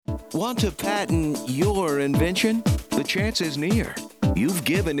Want to patent your invention? The chance is near. You've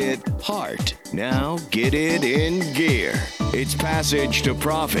given it heart. Now get it in gear. It's Passage to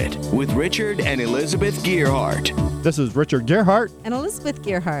Profit with Richard and Elizabeth Gearhart. This is Richard Gearhart. And Elizabeth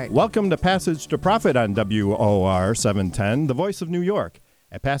Gearhart. Welcome to Passage to Profit on WOR 710, the voice of New York.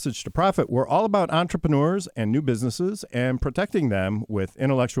 At Passage to Profit, we're all about entrepreneurs and new businesses and protecting them with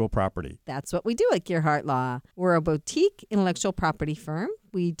intellectual property. That's what we do at Gearhart Law. We're a boutique intellectual property firm.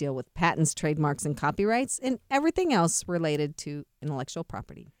 We deal with patents, trademarks, and copyrights, and everything else related to intellectual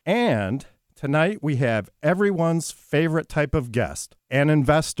property. And tonight we have everyone's favorite type of guest, an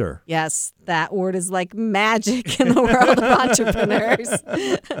investor. Yes, that word is like magic in the world of entrepreneurs.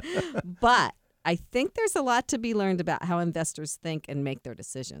 But I think there's a lot to be learned about how investors think and make their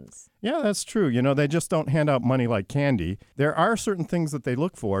decisions. Yeah, that's true. You know, they just don't hand out money like candy. There are certain things that they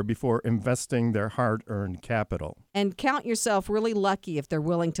look for before investing their hard-earned capital. And count yourself really lucky if they're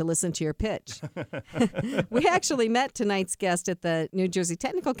willing to listen to your pitch. We actually met tonight's guest at the New Jersey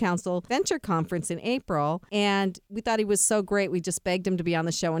Technical Council Venture Conference in April, and we thought he was so great. We just begged him to be on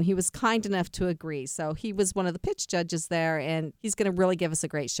the show, and he was kind enough to agree. So he was one of the pitch judges there, and he's going to really give us a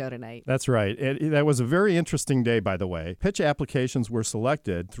great show tonight. That's right. That was a very interesting day, by the way. Pitch applications were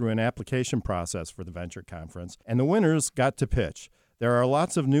selected through an application process for the Venture Conference, and the winners got to pitch. There are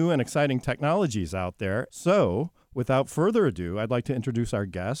lots of new and exciting technologies out there. So, without further ado, I'd like to introduce our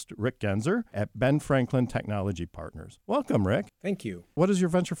guest, Rick Genzer at Ben Franklin Technology Partners. Welcome, Rick. Thank you. What does your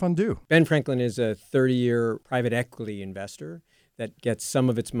venture fund do? Ben Franklin is a 30-year private equity investor that gets some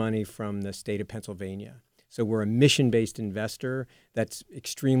of its money from the state of Pennsylvania. So we're a mission-based investor that's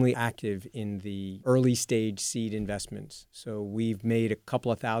extremely active in the early stage seed investments. So we've made a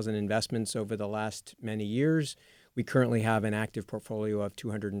couple of thousand investments over the last many years. We currently have an active portfolio of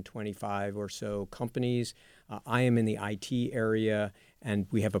 225 or so companies. I am in the IT area, and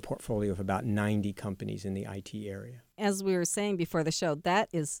we have a portfolio of about 90 companies in the IT area. As we were saying before the show, that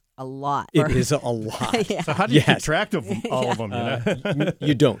is a lot. It is a lot. Yeah. So how do you keep track of all of them? You know?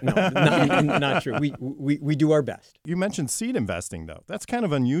 You don't. No, not true. We do our best. You mentioned seed investing, though. That's kind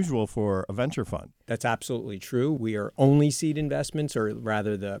of unusual for a venture fund. That's absolutely true. We are only seed investments, or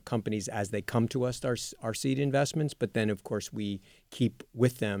rather the companies as they come to us are seed investments. But then, of course, we keep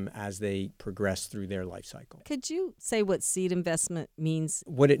with them as they progress through their life cycle. Could you say what seed investment means?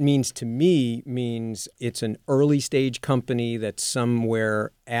 What it means to me means it's an early stage company that's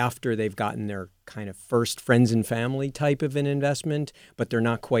somewhere after they've gotten their kind of first friends and family type of an investment, but they're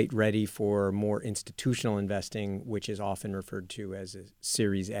not quite ready for more institutional investing, which is often referred to as a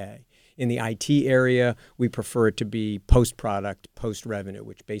Series A. In the IT area, we prefer it to be post-product, post-revenue,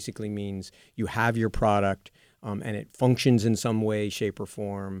 which basically means you have your product, and it functions in some way, shape, or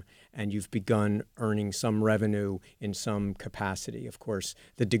form, and you've begun earning some revenue in some capacity. Of course,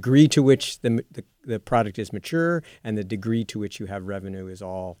 the degree to which the product is mature and the degree to which you have revenue is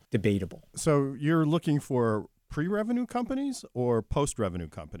all debatable. So you're looking for pre-revenue companies or post-revenue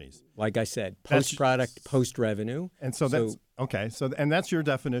companies? Like I said, post-product, post-revenue. And so that's okay. And that's your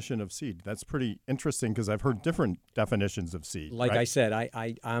definition of seed. That's pretty interesting because I've heard different definitions of seed. Like right? I said,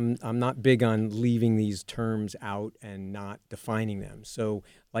 I'm not big on leaving these terms out and not defining them. So,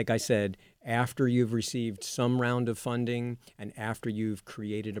 like I said, after you've received some round of funding and after you've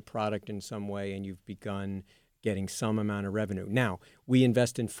created a product in some way and you've begun getting some amount of revenue. Now, we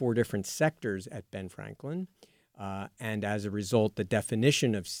invest in 4 different sectors at Ben Franklin. And as a result, the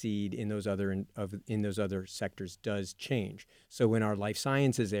definition of seed in those other sectors does change. So in our life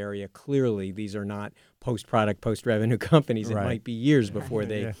sciences area, clearly these are not post-product, post-revenue companies. It might be years before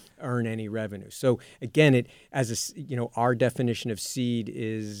they earn any revenue. So again, our definition of seed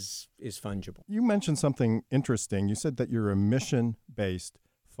is fungible. You mentioned something interesting. You said that you're a mission-based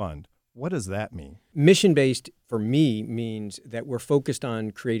fund. What does that mean? Mission-based, for me, means that we're focused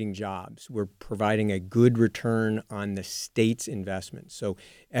on creating jobs. We're providing a good return on the state's investment. So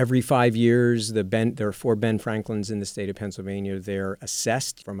every 5 years, there are 4 Ben Franklins in the state of Pennsylvania. They're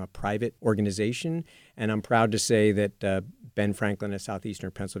assessed from a private organization. And I'm proud to say that Ben Franklin of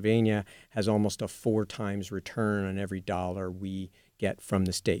Southeastern Pennsylvania has almost a 4 times return on every dollar we get from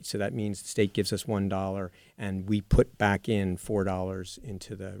the state. So that means the state gives us $1 and we put back in $4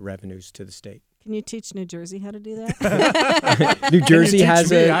 into the revenues to the state. Can you teach New Jersey how to do that? New Jersey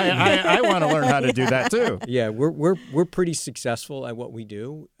has a. I want to learn how to do that too. Yeah, we're pretty successful at what we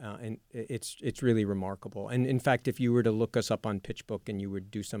do, and it's really remarkable. And in fact, if you were to look us up on PitchBook and you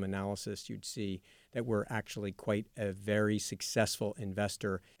would do some analysis, you'd see that we're actually quite a very successful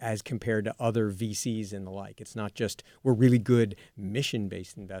investor as compared to other VCs and the like. It's not just we're really good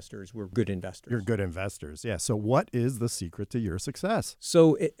mission-based investors, we're good investors. You're good investors, yeah. So what is the secret to your success?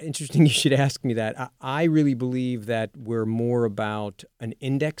 So interesting you should ask me that. I really believe that we're more about an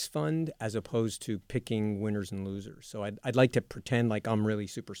index fund as opposed to picking winners and losers. So I'd like to pretend like I'm really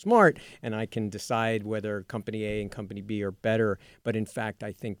super smart and I can decide whether company A and company B are better. But in fact,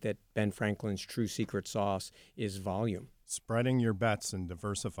 I think that Ben Franklin's true secret sauce is volume. Spreading your bets and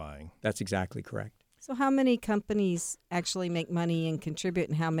diversifying. That's exactly correct. So how many companies actually make money and contribute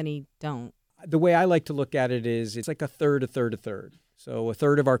and how many don't? The way I like to look at it is it's like a third, a third, a third. So a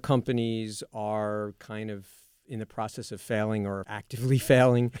third of our companies are kind of in the process of failing or actively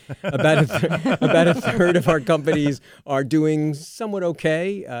failing. About a third of our companies are doing somewhat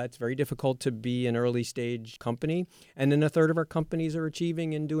okay. It's very difficult to be an early stage company. And then a third of our companies are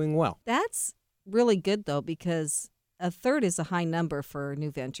achieving and doing well. That's really good, though, because a third is a high number for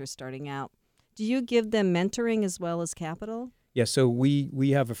new ventures starting out. Do you give them mentoring as well as capital? Yeah, so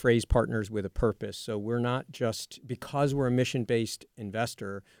we have a phrase, partners with a purpose. So we're not just, because we're a mission-based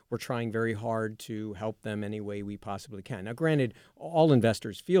investor, we're trying very hard to help them any way we possibly can. Now, granted, all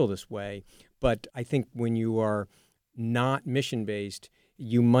investors feel this way, but I think when you are not mission-based,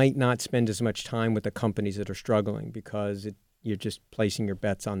 you might not spend as much time with the companies that are struggling because you're just placing your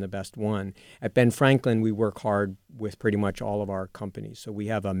bets on the best one. At Ben Franklin, we work hard with pretty much all of our companies. So we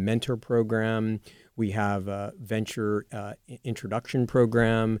have a mentor program. We have a venture introduction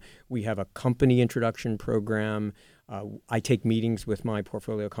program. We have a company introduction program. I take meetings with my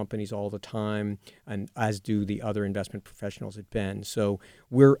portfolio companies all the time, and as do the other investment professionals at Ben. So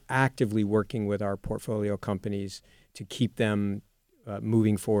we're actively working with our portfolio companies to keep them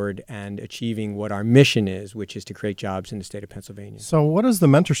moving forward and achieving what our mission is, which is to create jobs in the state of Pennsylvania. So what does the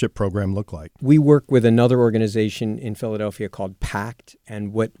mentorship program look like? We work with another organization in Philadelphia called PACT,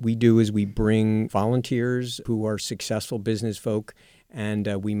 and what we do is we bring volunteers who are successful business folk, and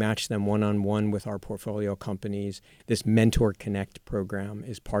we match them one-on-one with our portfolio companies. This Mentor Connect program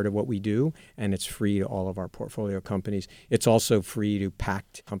is part of what we do, and it's free to all of our portfolio companies. It's also free to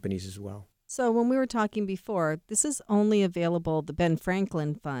PACT companies as well. So when we were talking before, this is only available, the Ben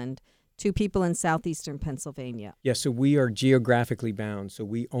Franklin Fund, to people in southeastern Pennsylvania. Yeah, so we are geographically bound. So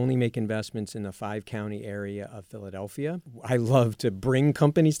we only make investments in the 5-county area of Philadelphia. I love to bring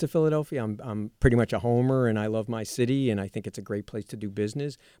companies to Philadelphia. I'm pretty much a homer, and I love my city, and I think it's a great place to do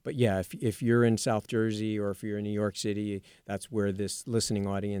business. But yeah, if you're in South Jersey or if you're in New York City, that's where this listening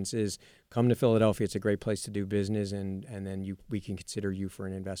audience is. Come to Philadelphia. It's a great place to do business, and then we can consider you for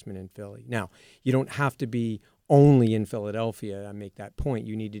an investment in Philly. Now, you don't have to be only in Philadelphia. I make that point.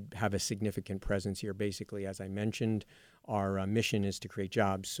 You need to have a significant presence here. Basically, as I mentioned, our mission is to create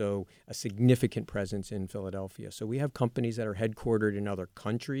jobs, so a significant presence in Philadelphia. So we have companies that are headquartered in other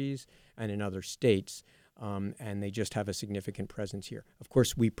countries and in other states, and they just have a significant presence here. Of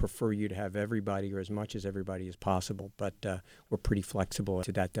course, we prefer you to have everybody or as much as everybody as possible, but we're pretty flexible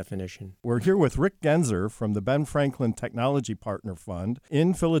to that definition. We're here with Rick Genzer from the Ben Franklin Technology Partner Fund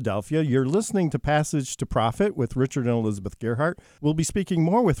in Philadelphia. You're listening to Passage to Profit with Richard and Elizabeth Gearhart. We'll be speaking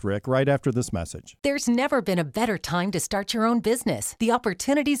more with Rick right after this message. There's never been a better time to start your own business. The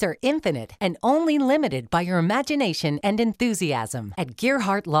opportunities are infinite and only limited by your imagination and enthusiasm. At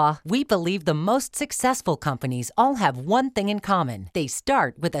Gearhart Law, we believe the most successful companies all have one thing in common. They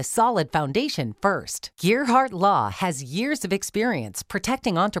start with a solid foundation first. Gearhart Law has years of experience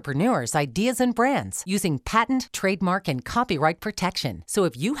protecting entrepreneurs' ideas and brands using patent, trademark, and copyright protection. So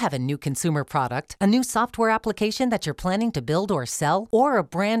if you have a new consumer product, a new software application that you're planning to build or sell, or a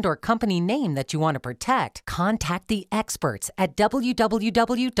brand or company name that you want to protect, contact the experts at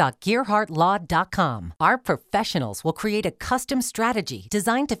www.gearhartlaw.com. Our professionals will create a custom strategy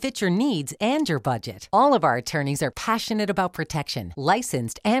designed to fit your needs and your budget. All of our attorneys are passionate about protection,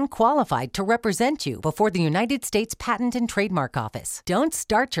 licensed and qualified to represent you before the United States Patent and Trademark Office. Don't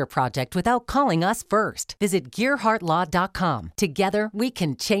start your project without calling us first. Visit GearhartLaw.com. Together, we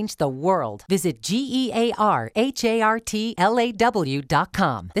can change the world. Visit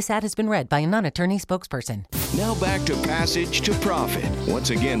GearhartLaw.com. This ad has been read by a non-attorney spokesperson. Now back to Passage to Profit. Once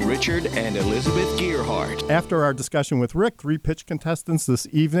again, Richard and Elizabeth Gearhart. After our discussion with Rick, 3 pitch contestants this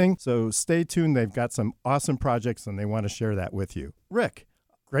evening, so stay tuned. They've got some awesome projects and they want to share that with you. Rick,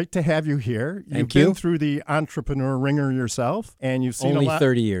 great to have you here. You've Thank been you. through the entrepreneur ringer yourself, and you've seen Only a lot.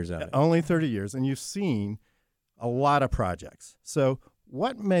 30 years of it. Only 30 years, and you've seen a lot of projects. So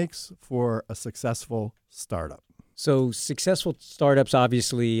what makes for a successful startup? So successful startups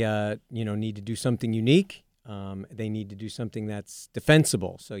obviously, need to do something unique. They need to do something that's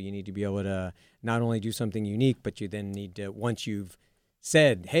defensible. So you need to be able to not only do something unique, but you then need to, once you've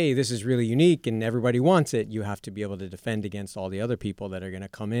said, hey, this is really unique and everybody wants it, you have to be able to defend against all the other people that are going to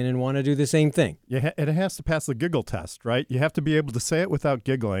come in and want to do the same thing. It has to pass the giggle test, right? You have to be able to say it without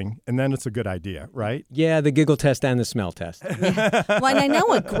giggling, and then it's a good idea, right? Yeah, the giggle test and the smell test. Well, and I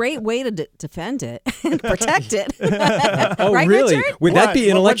know a great way to defend it and protect it. Oh, Right, really? Richard? Would that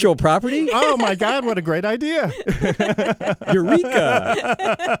be intellectual property? Oh, my God, what a great idea.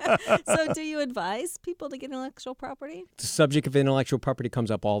 Eureka! So do you advise people to get intellectual property? The subject of intellectual property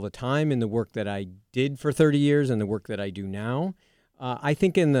comes up all the time in the work that I did for 30 years and the work that I do now. I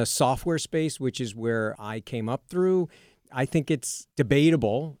think in the software space, which is where I came up through, I think it's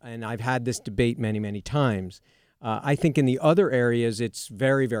debatable, and I've had this debate many, many times. I think in the other areas, it's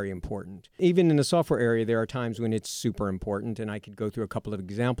very, very important. Even in the software area, there are times when it's super important, and I could go through a couple of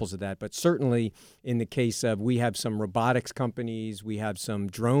examples of that. But certainly in the case of, we have some robotics companies, we have some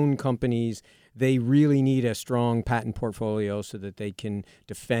drone companies, they really need a strong patent portfolio so that they can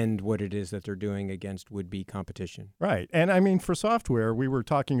defend what it is that they're doing against would-be competition. Right. And I mean, for software, we were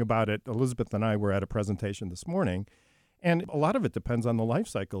talking about it. Elizabeth and I were at a presentation this morning, and a lot of it depends on the life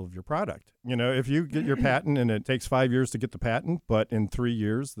cycle of your product. You know, if you get your patent and it takes 5 years to get the patent, but in 3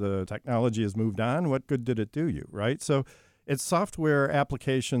 years the technology has moved on, what good did it do you, right? So it's software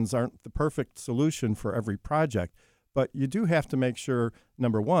applications aren't the perfect solution for every project, but you do have to make sure,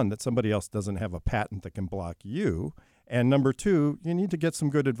 number one, that somebody else doesn't have a patent that can block you. And number two, you need to get some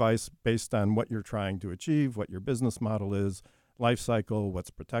good advice based on what you're trying to achieve, what your business model is, life cycle,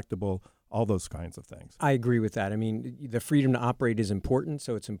 what's protectable, all those kinds of things. I agree with that. I mean, the freedom to operate is important,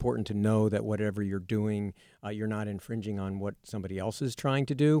 so it's important to know that whatever you're doing, you're not infringing on what somebody else is trying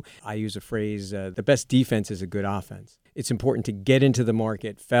to do. I use a phrase, the best defense is a good offense. It's important to get into the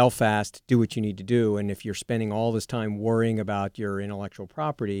market, fail fast, do what you need to do, and if you're spending all this time worrying about your intellectual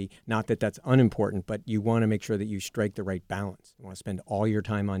property, not that that's unimportant, but you want to make sure that you strike the right balance. You want to spend all your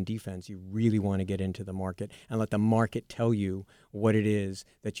time on defense. You really want to get into the market and let the market tell you what it is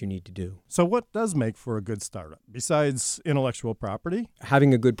that you need to do. So what does make for a good startup besides intellectual property?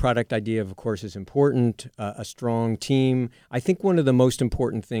 Having a good product idea, of course, is important. A strong team. I think one of the most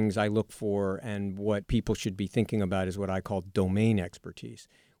important things I look for and what people should be thinking about is what I call domain expertise,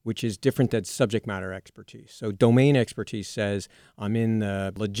 which is different than subject matter expertise. So domain expertise says, I'm in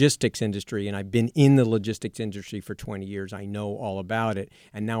the logistics industry and I've been in the logistics industry for 20 years. I know all about it.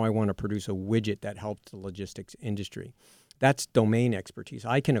 And now I want to produce a widget that helps the logistics industry. That's domain expertise.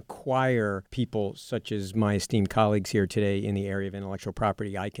 I can acquire people such as my esteemed colleagues here today in the area of intellectual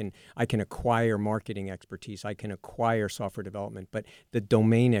property. I can acquire marketing expertise. I can acquire software development. But the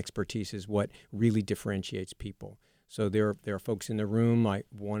domain expertise is what really differentiates people. So there are folks in the room.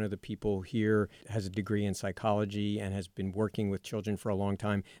 One of the people here has a degree in psychology and has been working with children for a long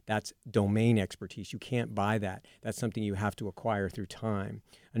time. That's domain expertise. You can't buy that. That's something you have to acquire through time.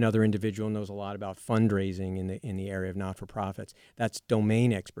 Another individual knows a lot about fundraising in the area of not-for-profits. That's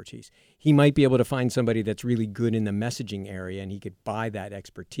domain expertise. He might be able to find somebody that's really good in the messaging area and he could buy that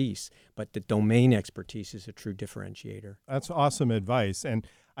expertise. But the domain expertise is a true differentiator. That's awesome advice. And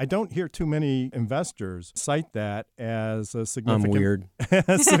I don't hear too many investors cite that as a significant, I'm weird.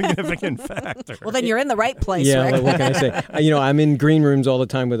 significant factor. Well, then you're in the right place, Yeah, Rick. what can I say? I'm in green rooms all the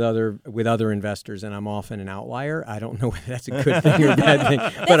time with other investors, and I'm often an outlier. I don't know whether that's a good thing or a bad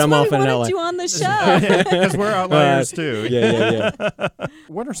thing, but I'm often an That's why we wanted outlier. you on the show. Because we're outliers too. Yeah.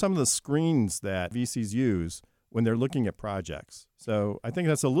 What are some of the screens that VCs use when they're looking at projects? So I think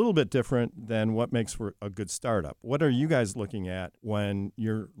that's a little bit different than what makes for a good startup. What are you guys looking at when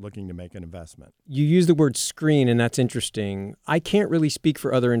you're looking to make an investment? You use the word screen, and that's interesting. I can't really speak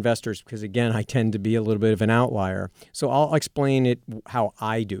for other investors because, again, I tend to be a little bit of an outlier. So I'll explain it how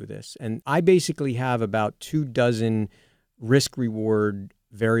I do this. And I basically have about 24 risk-reward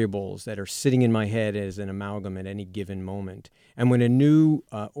variables that are sitting in my head as an amalgam at any given moment. And when a new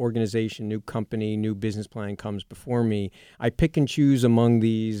organization, new company, new business plan comes before me, I pick and choose among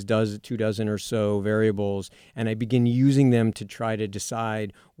these 24 or so variables, and I begin using them to try to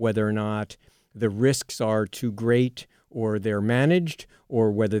decide whether or not the risks are too great or they're managed,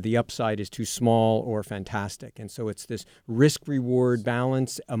 or whether the upside is too small or fantastic. And so it's this risk-reward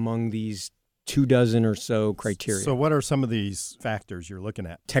balance among these 24 or so criteria. So what are some of these factors you're looking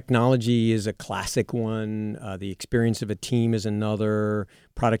at? Technology is a classic one. The experience of a team is another.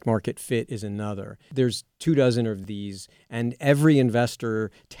 product market fit is another. There's 24 of these, and every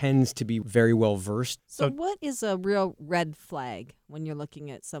investor tends to be very well versed. So what is a real red flag when you're looking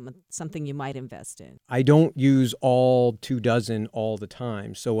at something you might invest in? I don't use all 24 all the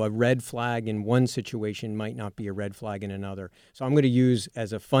time. So a red flag in one situation might not be a red flag in another. So I'm going to use,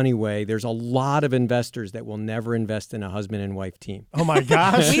 as a funny way, there's a lot of investors that will never invest in a husband and wife team. Oh my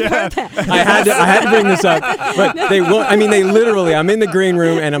gosh. We heard that. I had to bring this up, but they will. I mean, they literally. I'm in the green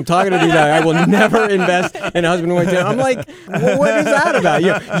room and I'm talking to these guys. I will never invest in a husband and wife team. I'm like, well, what is that about?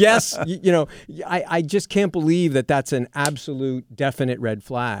 Yes, I just can't believe that that's an absolute definite red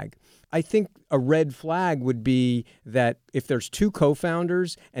flag. I think a red flag would be that if there's two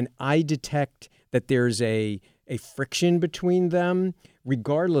co-founders and I detect that there's a friction between them,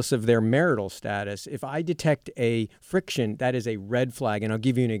 regardless of their marital status, if I detect a friction, that is a red flag. And I'll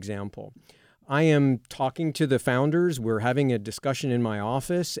give you an example. I am talking to the founders. We're having a discussion in my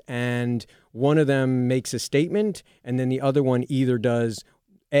office, and one of them makes a statement, and then the other one either does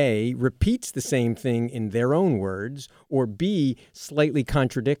A, repeats the same thing in their own words, or B, slightly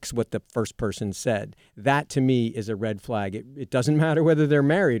contradicts what the first person said. That, to me, is a red flag. It doesn't matter whether they're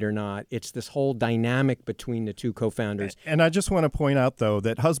married or not. It's this whole dynamic between the two co-founders. And I just want to point out, though,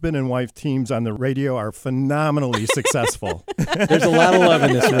 that husband and wife teams on the radio are phenomenally successful. There's a lot of love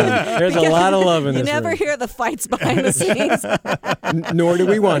in this room. There's a lot of love in this room. You never hear the fights behind the scenes. Nor do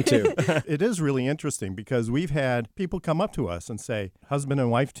we want to. It is really interesting because we've had people come up to us and say, husband and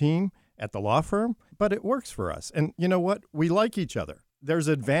wife team at the law firm, but it works for us. And you know what? We like each other. There's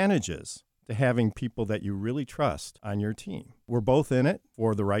advantages to having people that you really trust on your team. We're both in it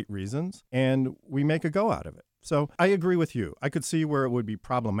for the right reasons, and we make a go out of it. So I agree with you. I could see where it would be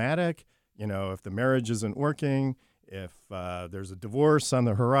problematic, if the marriage isn't working, if there's a divorce on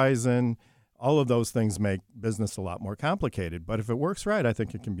the horizon. All of those things make business a lot more complicated. But if it works right, I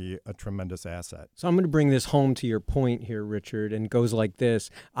think it can be a tremendous asset. So I'm going to bring this home to your point here, Richard, and it goes like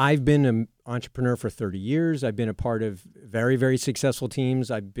this. I've been an entrepreneur for 30 years. I've been a part of very, very successful teams.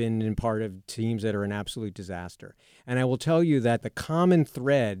 I've been in part of teams that are an absolute disaster. And I will tell you that the common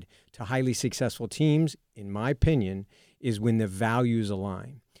thread to highly successful teams, in my opinion, is when the values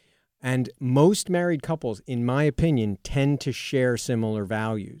align. And most married couples, in my opinion, tend to share similar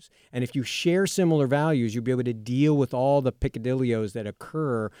values. And if you share similar values, you'll be able to deal with all the picadillos that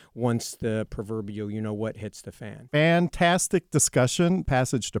occur once the proverbial you-know-what hits the fan. Fantastic discussion,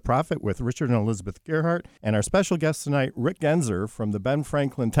 Passage to Profit with Richard and Elizabeth Gearhart, and our special guest tonight, Rick Genzer from the Ben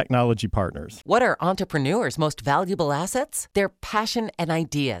Franklin Technology Partners. What are entrepreneurs' most valuable assets? Their passion and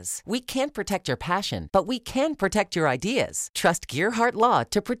ideas. We can't protect your passion, but we can protect your ideas. Trust Gearhart Law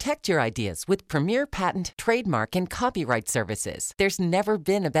to protect your ideas with premier patent, trademark, and copyright services. There's never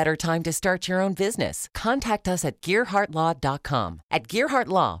been a better time to start your own business. Contact us at GearhartLaw.com. At Gearhart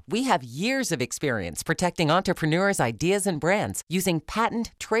Law, we have years of experience protecting entrepreneurs' ideas and brands using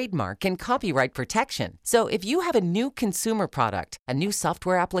patent, trademark, and copyright protection. So if you have a new consumer product, a new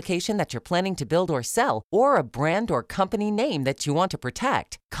software application that you're planning to build or sell, or a brand or company name that you want to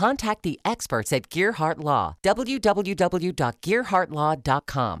protect, contact the experts at Gearhart Law.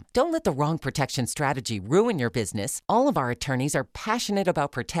 www.gearhartlaw.com. Don't let the wrong protection strategy ruin your business. All of our attorneys are passionate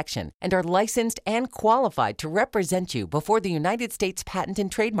about protection and are licensed and qualified to represent you before the United States Patent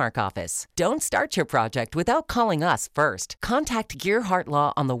and Trademark Office. Don't start your project without calling us first. Contact Gearhart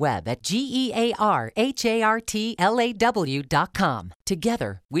Law on the web at GearhartLaw.com.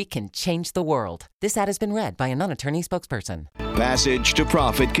 Together, we can change the world. This ad has been read by a non-attorney spokesperson. Passage to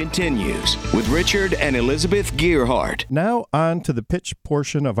Profit continues with Richard and Elizabeth Gearhart. Now on to the pitch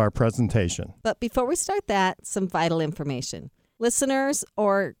portion of our presentation. But before we start that, some vital information. Listeners,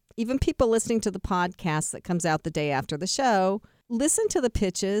 or even people listening to the podcast that comes out the day after the show, listen to the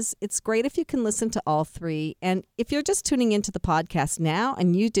pitches. It's great if you can listen to all three. And if you're just tuning into the podcast now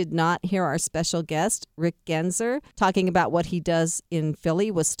and you did not hear our special guest, Rick Genzer, talking about what he does in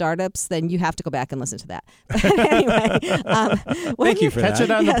Philly with startups, then you have to go back and listen to that. But anyway, thank you for catch that.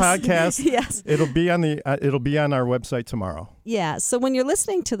 it on the podcast. Yes, It'll be on our website tomorrow. yeah. So when you're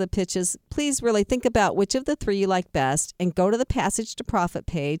listening to the pitches, please really think about which of the three you like best and go to the Passage to Profit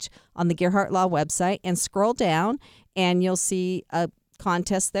page on the Gearhart Law website and scroll down, and you'll see a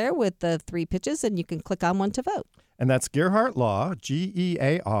contest there with the three pitches, and you can click on one to vote. And that's Gearhart Law,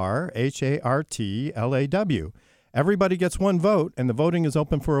 GearhartLaw. Everybody gets one vote, and the voting is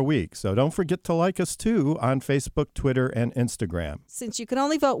open for a week. So don't forget to like us, too, on Facebook, Twitter, and Instagram. Since you can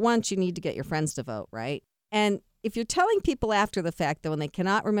only vote once, you need to get your friends to vote, right? And If you're telling people after the fact, though, and they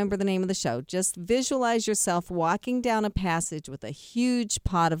cannot remember the name of the show, just visualize yourself walking down a passage with a huge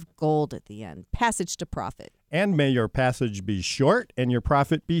pot of gold at the end. Passage to profit. And may your passage be short and your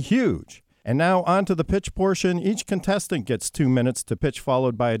profit be huge. And now on to the pitch portion. Each contestant gets 2 minutes to pitch,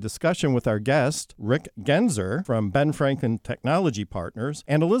 followed by a discussion with our guest, Rick Genzer from Ben Franklin Technology Partners,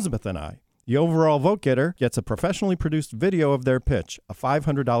 and Elizabeth and I. The overall vote getter gets a professionally produced video of their pitch, a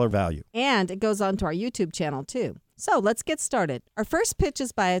 $500 value. And it goes on to our YouTube channel, too. So let's get started. Our first pitch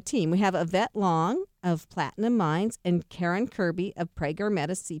is by a team. We have Yvette Long of Platinum Minds and Karen Kirby of Prager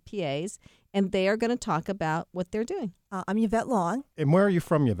Meta CPAs, and they are going to talk about what they're doing. I'm Yvette Long. And where are you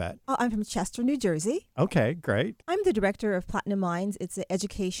from, Yvette? I'm from Chester, New Jersey. Okay, great. I'm the director of Platinum Minds. It's an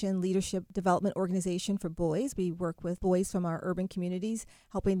education leadership development organization for boys. We work with boys from our urban communities,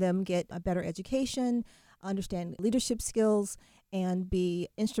 helping them get a better education, understand leadership skills, and be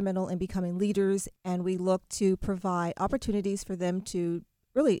instrumental in becoming leaders. And we look to provide opportunities for them to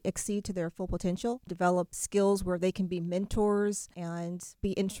really exceed to their full potential, develop skills where they can be mentors and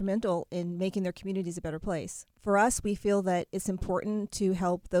be instrumental in making their communities a better place. For us, we feel that it's important to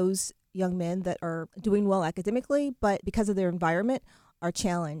help those young men that are doing well academically, but because of their environment, are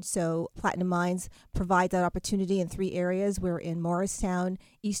challenged. So Platinum Minds provides that opportunity in 3 areas. We're in Morristown,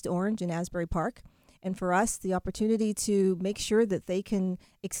 East Orange, and Asbury Park. And for us, the opportunity to make sure that they can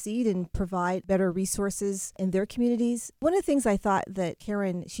exceed and provide better resources in their communities. One of the things I thought that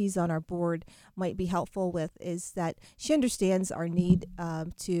Karen, she's on our board, might be helpful with is that she understands our need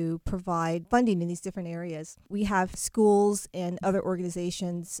to provide funding in these different areas. We have schools and other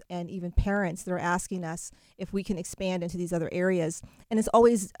organizations and even parents that are asking us if we can expand into these other areas. And it's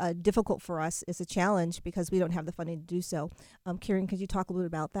always difficult for us. It's a challenge because we don't have the funding to do so. Karen, could you talk a little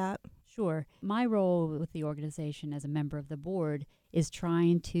bit about that? Sure. My role with the organization as a member of the board is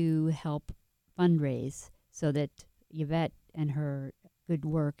trying to help fundraise so that Yvette and her good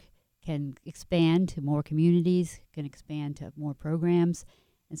work can expand to more communities, can expand to more programs.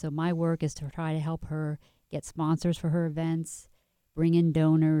 And so my work is to try to help her get sponsors for her events, bring in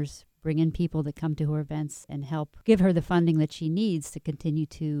donors, bring in people that come to her events, and help give her the funding that she needs to continue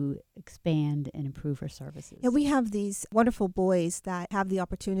to expand and improve her services. Yeah, we have these wonderful boys that have the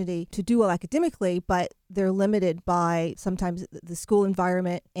opportunity to do well academically, but they're limited by sometimes the school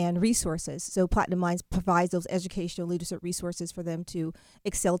environment and resources. So Platinum Minds provides those educational leadership resources for them to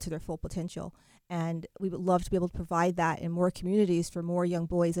excel to their full potential. And we would love to be able to provide that in more communities for more young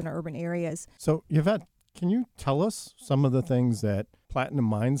boys in our urban areas. So, Yvette, can you tell us some of the things that Platinum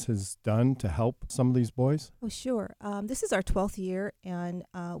Minds has done to help some of these boys? Oh, sure. This is our 12th year, and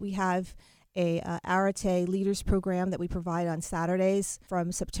we have a Arete Leaders Program that we provide on Saturdays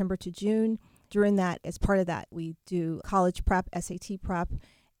from September to June. During that, as part of that, we do college prep, SAT prep,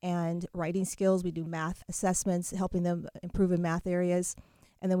 and writing skills. We do math assessments, helping them improve in math areas.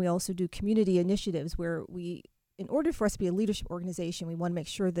 And then we also do community initiatives where in order for us to be a leadership organization, we want to make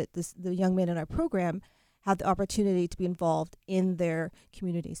sure that the young men in our program have the opportunity to be involved in their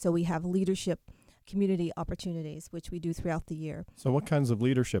community. So we have leadership community opportunities, which we do throughout the year. So what kinds of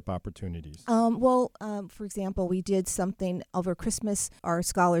leadership opportunities? For example, we did something over Christmas. Our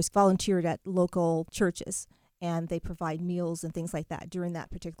scholars volunteered at local churches, and they provide meals and things like that during that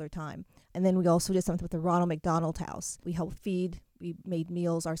particular time. And then we also did something with the Ronald McDonald House. We helped feed, we made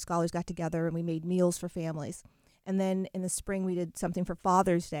meals. Our scholars got together and we made meals for families. And then in the spring, we did something for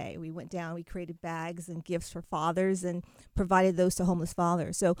Father's Day. We went down, we created bags and gifts for fathers and provided those to homeless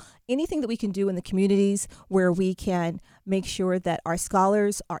fathers. So anything that we can do in the communities where we can make sure that our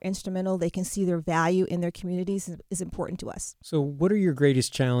scholars are instrumental, they can see their value in their communities is important to us. So what are your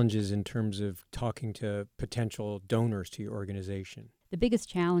greatest challenges in terms of talking to potential donors to your organization? The biggest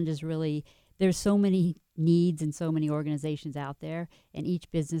challenge is really there's so many needs and so many organizations out there, and each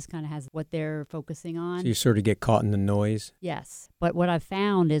business kind of has what they're focusing on. So you sort of get caught in the noise? Yes. But what I've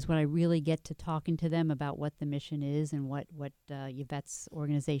found is when I really get to talking to them about what the mission is and what Yvette's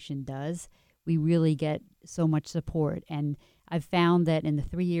organization does, we really get so much support. And I've found that in the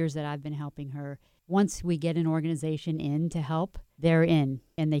 3 years that I've been helping her, once we get an organization in to help, they're in,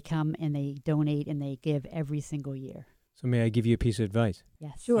 and they come and they donate and they give every single year. So may I give you a piece of advice?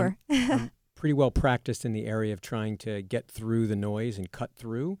 Yes. Sure. I'm pretty well practiced in the area of trying to get through the noise and cut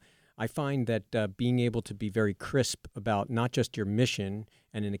through. I find that being able to be very crisp about not just your mission,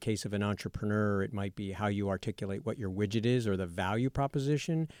 and in the case of an entrepreneur, it might be how you articulate what your widget is or the value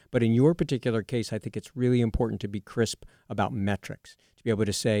proposition. But in your particular case, I think it's really important to be crisp about metrics, to be able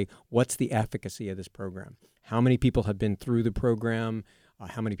to say, what's the efficacy of this program? How many people have been through the program?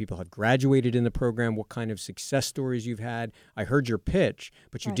 how many people have graduated in the program, what kind of success stories you've had. I heard your pitch,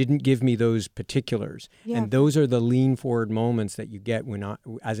 but you didn't give me those particulars. Yeah. And those are the lean forward moments that you get when,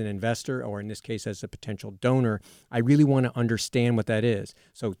 as an investor, or in this case, as a potential donor. I really want to understand what that is.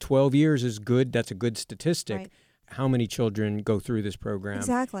 So 12 years is good. That's a good statistic. Right. How many children go through this program?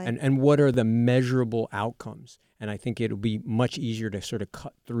 Exactly. And what are the measurable outcomes? And I think it'll be much easier to sort of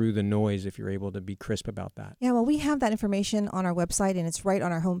cut through the noise if you're able to be crisp about that. Yeah, well, we have that information on our website, and it's right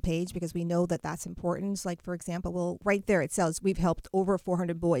on our homepage because we know that that's important. So like, for example, right there it says we've helped over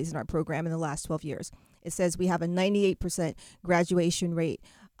 400 boys in our program in the last 12 years. It says we have a 98% graduation rate,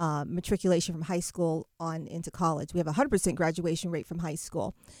 matriculation from high school on into college. We have a 100% graduation rate from high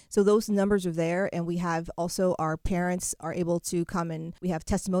school. So those numbers are there, and we have also our parents are able to come, and we have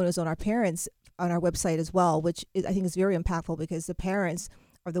testimonials on our parents on our website as well, which I think is very impactful because the parents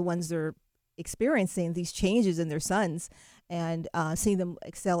are the ones that are experiencing these changes in their sons and seeing them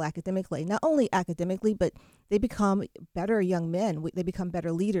excel academically. Not only academically, but they become better young men. They become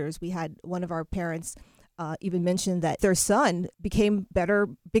better leaders. We had one of our parents even mention that their son became better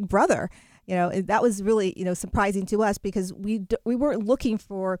big brother. And that was really, surprising to us because we weren't looking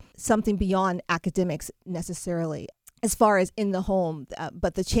for something beyond academics necessarily as far as in the home.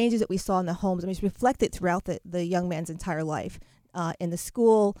 But the changes that we saw in the homes, it's reflected throughout the young man's entire life, in the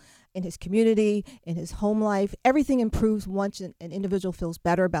school, in his community, in his home life. Everything improves once an individual feels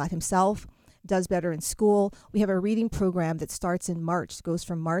better about himself, does better in school. We have a reading program that starts in March, goes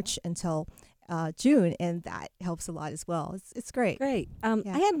from March until June, and that helps a lot as well. It's great. Great. I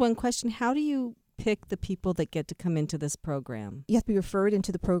had one question. How do you pick the people that get to come into this program? You have to be referred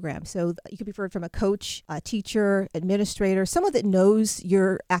into the program. So you could be referred from a coach, a teacher, administrator, someone that knows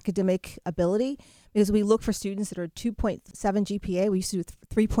your academic ability, because we look for students that are 2.7 GPA. We used to do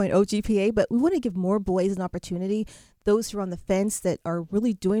 3.0 GPA, but we want to give more boys an opportunity, those who are on the fence that are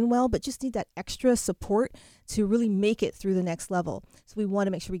really doing well, but just need that extra support to really make it through the next level. So we want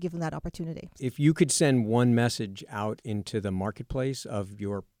to make sure we give them that opportunity. If you could send one message out into the marketplace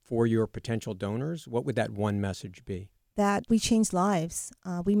for your potential donors, what would that one message be? That we change lives.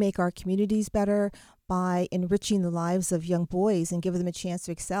 We make our communities better by enriching the lives of young boys and giving them a chance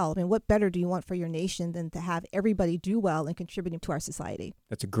to excel. I mean, what better do you want for your nation than to have everybody do well and contributing to our society?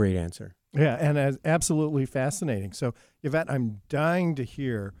 That's a great answer. Yeah, and absolutely fascinating. So, Yvette, I'm dying to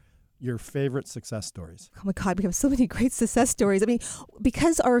hear your favorite success stories. Oh my God, we have so many great success stories. I mean,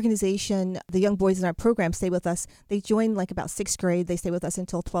 because our organization, the young boys in our program stay with us, they join like about 6th grade. They stay with us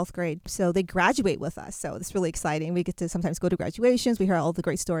until 12th grade. So they graduate with us. So it's really exciting. We get to sometimes go to graduations. We hear all the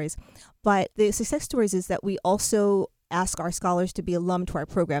great stories. But the success stories is that we also ask our scholars to be alum to our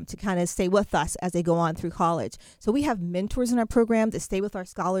program, to kind of stay with us as they go on through college. So we have mentors in our program that stay with our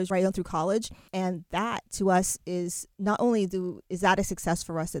scholars right on through college. And that to us is not only is that a success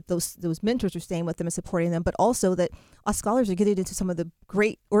for us that those mentors are staying with them and supporting them, but also that our scholars are getting into some of the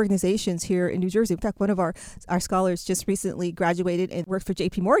great organizations here in New Jersey. In fact, one of our scholars just recently graduated and worked for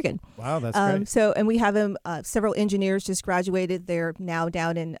JP Morgan. Wow, that's great. So, and we have several engineers just graduated. They're now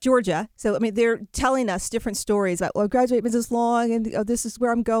down in Georgia. So, I mean, they're telling us different stories about, well, I graduated Mrs. Long, and this is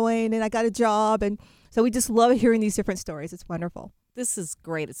where I'm going, and I got a job. And so we just love hearing these different stories. It's wonderful. This is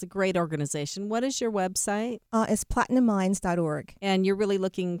great. It's a great organization. What is your website? It's platinumminds.org. And you're really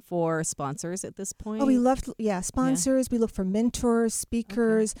looking for sponsors at this point? Oh, we love, sponsors. Yeah. We look for mentors,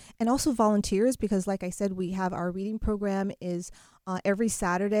 speakers, and also volunteers because, like I said, we have our reading program is every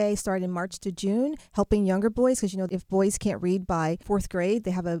Saturday starting in March to June, helping younger boys because, if boys can't read by 4th grade,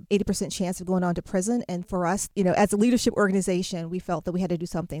 they have a 80% chance of going on to prison. And for us, as a leadership organization, we felt that we had to do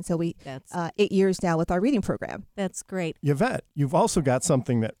something. So we, 8 years now with our reading program. That's great. Yvette, you've also got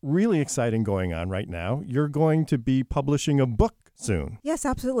something that really exciting going on right now. You're going to be publishing a book soon. Yes,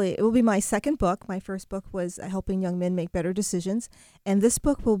 absolutely. It will be my second book. My first book was Helping Young Men Make Better Decisions. And this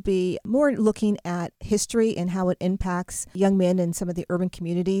book will be more looking at history and how it impacts young men in some of the urban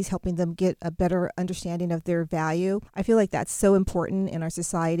communities, helping them get a better understanding of their value. I feel like that's so important in our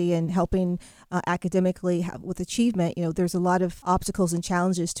society and helping academically with achievement. There's a lot of obstacles and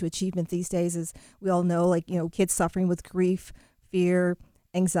challenges to achievement these days, as we all know, like, kids suffering with grief, fear,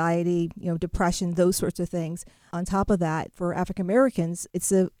 anxiety, depression, those sorts of things. On top of that, for African Americans,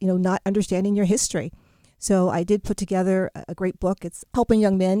 it's not understanding your history. So I did put together a great book. It's Helping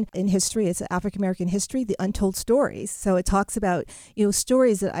Young Men in History. It's African American History, The Untold Stories. So it talks about,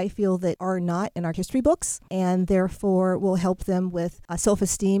 stories that I feel that are not in our history books and therefore will help them with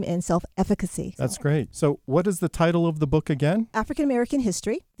self-esteem and self-efficacy. That's great. So what is the title of the book again? African American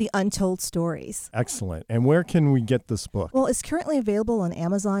History, The Untold Stories. Excellent. And where can we get this book? Well, it's currently available on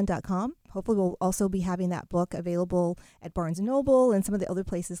Amazon.com. hopefully we'll also be having that book available at Barnes & Noble and some of the other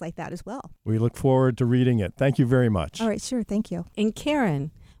places like that as well. We look forward to reading it. Thank you very much. All right, sure. Thank you. And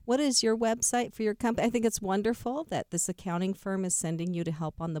Karen, what is your website for your company? I think it's wonderful that this accounting firm is sending you to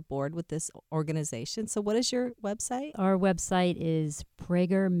help on the board with this organization. So what is your website? Our website is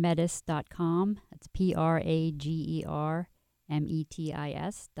pragermetis.com. That's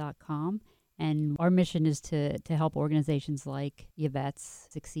pragermetis.com. And our mission is to help organizations like Yvette's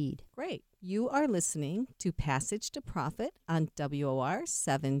succeed. Great. You are listening to Passage to Profit on WOR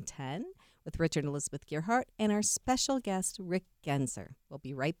 710 with Richard and Elizabeth Gearhart and our special guest, Rick Genzer. We'll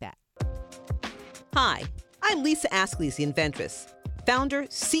be right back. Hi, I'm Lisa Askley, the inventress, founder,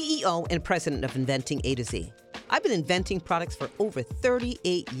 CEO, and president of Inventing A to Z. I've been inventing products for over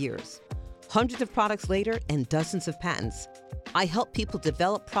 38 years. Hundreds of products later and dozens of patents. I help people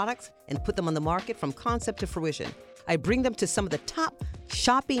develop products and put them on the market from concept to fruition. I bring them to some of the top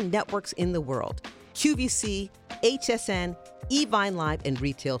shopping networks in the world: QVC, HSN, eVine Live, and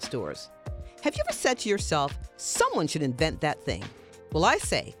retail stores. Have you ever said to yourself, someone should invent that thing? Well, I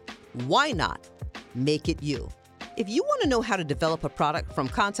say, why not make it you? If you want to know how to develop a product from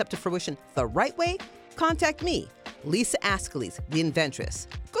concept to fruition the right way, contact me, Lisa Askeles, the inventress.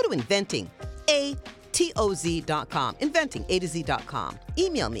 Go to inventingatoz.com, inventingatoz.com.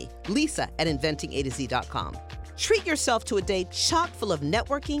 Email me, lisa@inventingatoz.com. Treat yourself to a day chock full of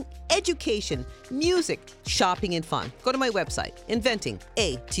networking, education, music, shopping, and fun. Go to my website,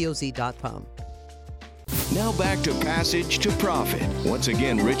 inventingatoz.com. Now back to Passage to Profit. Once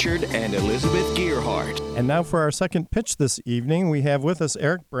again, Richard and Elizabeth Gearhart. And now for our second pitch this evening, we have with us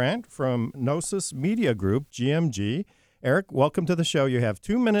Eric Brandt from Gnosis Media Group, GMG. Eric, welcome to the show. You have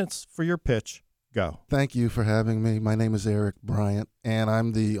 2 minutes for your pitch. Go. Thank you for having me. My name is Eric Bryant, and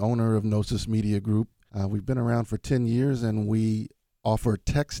I'm the owner of Gnosis Media Group. We've been around for 10 years, and we offer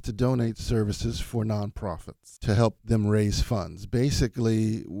text-to-donate services for nonprofits to help them raise funds.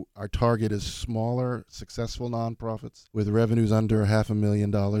 Basically, our target is smaller, successful nonprofits with revenues under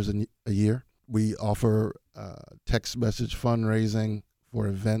 $500,000 a year. We offer text message fundraising for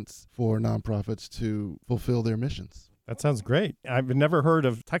events for nonprofits to fulfill their missions. That sounds great. I've never heard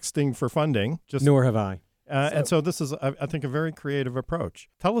of texting for funding. Nor have I. And so this is, I think, a very creative approach.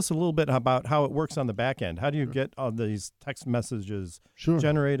 Tell us a little bit about how it works on the back end. How do you get all these text messages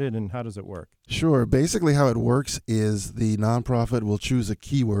generated, and how does it work? Sure. Basically, how it works is the nonprofit will choose a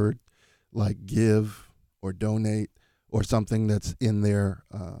keyword like give or donate or something that's in their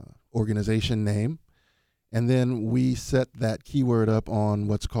organization name. And then we set that keyword up on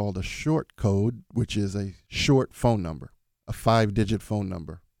what's called a short code, which is a short phone number, a 5-digit phone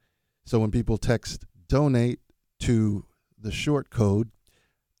number. So when people text donate to the short code,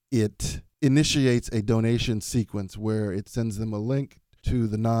 it initiates a donation sequence where it sends them a link to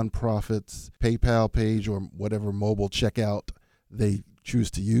the nonprofit's PayPal page or whatever mobile checkout they choose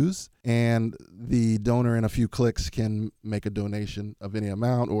to use. And the donor in a few clicks can make a donation of any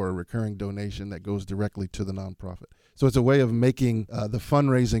amount or a recurring donation that goes directly to the nonprofit. So it's a way of making the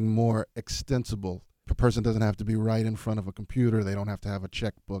fundraising more extensible. A person doesn't have to be right in front of a computer. They don't have to have a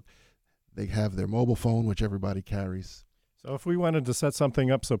checkbook. They have their mobile phone, which everybody carries. So if we wanted to set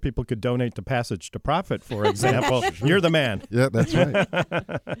something up so people could donate to Passage to Profit, for example, you're the man. Yeah, that's right.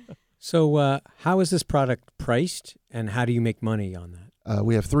 So how is this product priced, and how do you make money on that?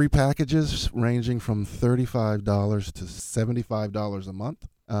 We have 3 packages ranging from $35 to $75 a month.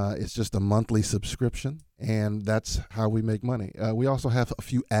 It's just a monthly subscription, and that's how we make money. We also have a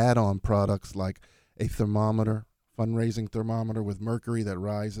few add-on products like a thermometer, fundraising thermometer with mercury that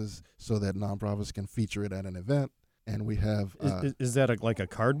rises so that nonprofits can feature it at an event. And we have... is that like a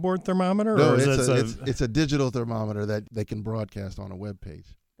cardboard thermometer? No, or it's a digital thermometer that they can broadcast on a web page.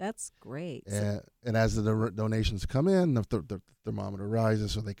 That's great. And as the donations come in, the thermometer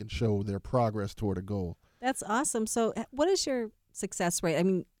rises so they can show their progress toward a goal. That's awesome. So what is your success rate? I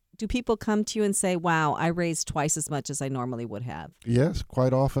mean, do people come to you and say, wow, I raised twice as much as I normally would have? Yes,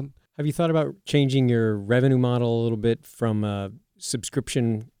 quite often. Have you thought about changing your revenue model a little bit from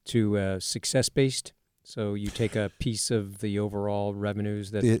subscription to success-based? So you take a piece of the overall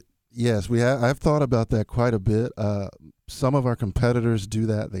revenues that... Yes, I've thought about that quite a bit. Some of our competitors do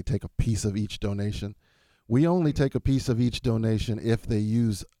that. They take a piece of each donation. We only take a piece of each donation if they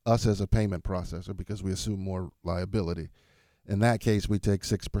use us as a payment processor because we assume more liability. In that case, we take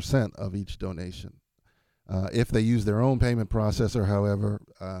 6% of each donation. If they use their own payment processor, however,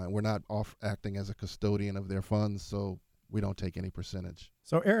 we're not acting as a custodian of their funds, so we don't take any percentage.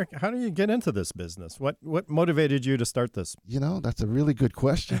 So, Eric, how do you get into this business? What motivated you to start this? That's a really good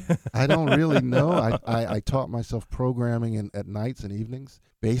question. I don't really know. I taught myself programming at nights and evenings.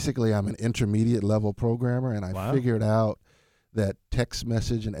 Basically, I'm an intermediate level programmer, and I figured out that text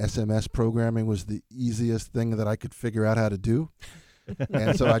message and SMS programming was the easiest thing that I could figure out how to do.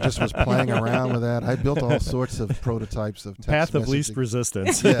 And so I just was playing around with that. I built all sorts of prototypes of text Path of messaging. least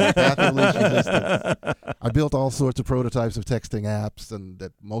resistance. Yeah, path of least resistance. I built all sorts of prototypes of texting apps, and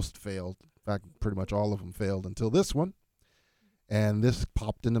that most failed. In fact, pretty much all of them failed until this one. And this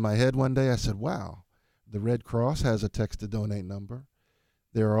popped into my head one day. I said, wow, the Red Cross has a text-to-donate number.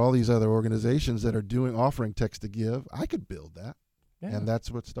 There are all these other organizations that are offering text-to-give. I could build that. Yeah. And that's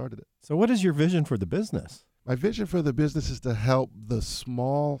what started it. So what is your vision for the business? My vision for the business is to help the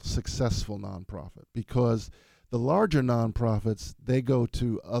small, successful nonprofit, because the larger nonprofits, they go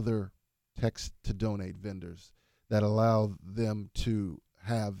to other text-to-donate vendors that allow them to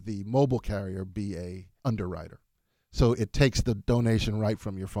have the mobile carrier be a underwriter. So it takes the donation right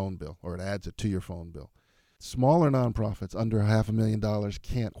from your phone bill, or it adds it to your phone bill. Smaller nonprofits under $500,000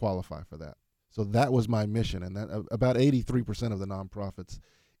 can't qualify for that. So that was my mission, and that about 83% of the nonprofits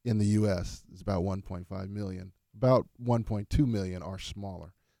in the U.S. is about 1.5 million. About 1.2 million are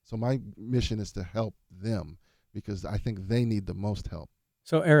smaller. So my mission is to help them, because I think they need the most help.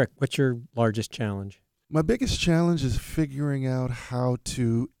 So Eric, what's your largest challenge? My biggest challenge is figuring out how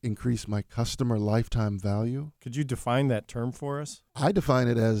to increase my customer lifetime value. Could you define that term for us? I define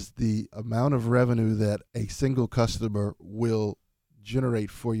it as the amount of revenue that a single customer will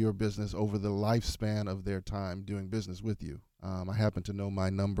generate for your business over the lifespan of their time doing business with you. I happen to know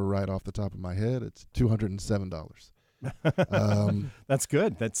my number right off the top of my head. It's $207. That's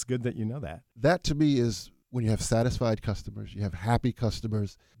good. That's good that you know that. That to me is when you have satisfied customers, you have happy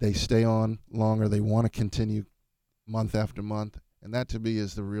customers, they stay on longer, they want to continue month after month. And that to me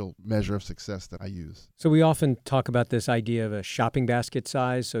is the real measure of success that I use. So we often talk about this idea of a shopping basket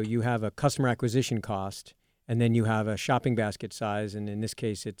size. So you have a customer acquisition cost, and then you have a shopping basket size. And in this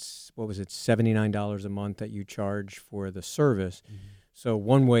case, it's, $79 a month that you charge for the service. Mm-hmm. So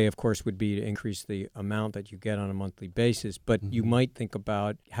one way, of course, would be to increase the amount that you get on a monthly basis, but you might think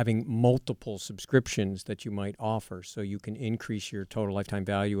about having multiple subscriptions that you might offer, so you can increase your total lifetime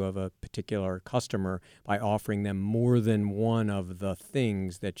value of a particular customer by offering them more than one of the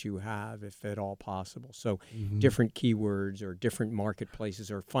things that you have, if at all possible. So different keywords or different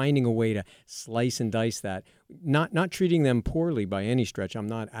marketplaces, or finding a way to slice and dice that, not treating them poorly by any stretch. I'm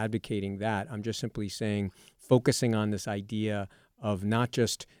not advocating that. I'm just simply saying, focusing on this idea of not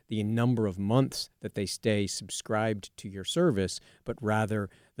just the number of months that they stay subscribed to your service, but rather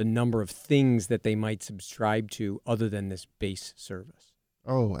the number of things that they might subscribe to other than this base service.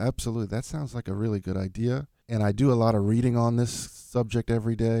 Oh, absolutely. That sounds like a really good idea. And I do a lot of reading on this subject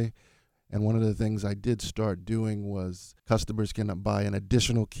every day. And one of the things I did start doing was customers can buy an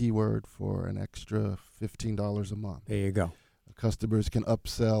additional keyword for an extra $15 a month. There you go. Customers can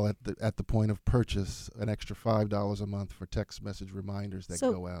upsell at the point of purchase an extra $5 a month for text message reminders that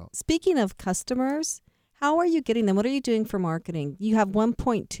go out. Speaking of customers, how are you getting them? What are you doing for marketing? You have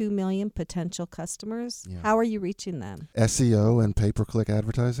 1.2 million potential customers. Yeah. How are you reaching them? SEO and pay-per-click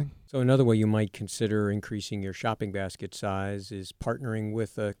advertising. So another way you might consider increasing your shopping basket size is partnering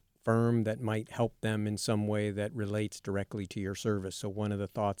with a firm that might help them in some way that relates directly to your service. So one of the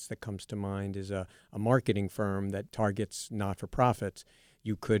thoughts that comes to mind is a marketing firm that targets not-for-profits.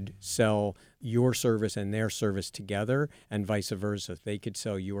 You could sell your service and their service together, and vice versa. They could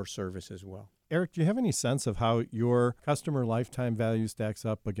sell your service as well. Eric, do you have any sense of how your customer lifetime value stacks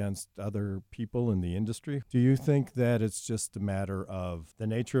up against other people in the industry? Do you think that it's just a matter of the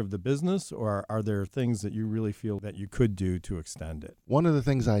nature of the business, or are there things that you really feel that you could do to extend it? One of the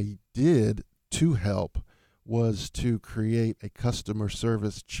things I did to help was to create a customer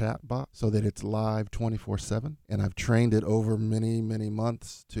service chatbot so that it's live 24/7. And I've trained it over many, many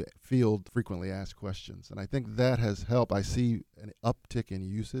months to field frequently asked questions. And I think that has helped. I see an uptick in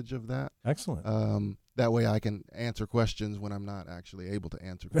usage of that. Excellent. That way I can answer questions when I'm not actually able to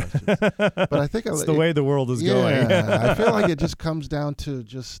answer questions. But I think it's the way the world is going. I feel like it just comes down to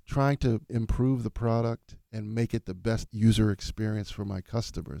just trying to improve the product and make it the best user experience for my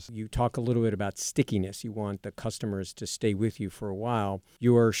customers. You talk a little bit about stickiness. You want the customers to stay with you for a while.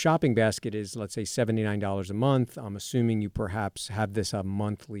 Your shopping basket is, let's say, $79 a month. I'm assuming you perhaps have this a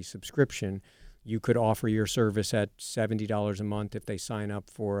monthly subscription. You could offer your service at $70 a month if they sign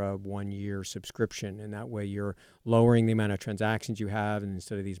up for a 1-year subscription. And that way you're lowering the amount of transactions you have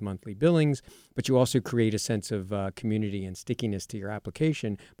instead of these monthly billings. But you also create a sense of community and stickiness to your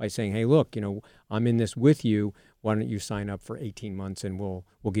application by saying, hey, look, I'm in this with you. why don't you sign up for 18 months and we'll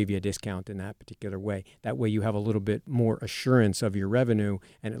give you a discount in that particular way. That way you have a little bit more assurance of your revenue,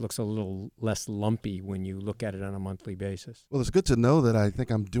 and it looks a little less lumpy when you look at it on a monthly basis. Well, it's good to know that I think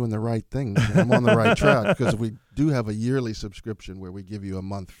I'm doing the right thing. I'm on the right track, because we do have a yearly subscription where we give you a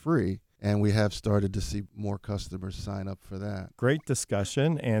month free, and we have started to see more customers sign up for that. Great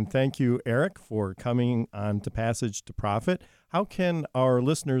discussion, and thank you, Eric, for coming on to Passage to Profit. How can our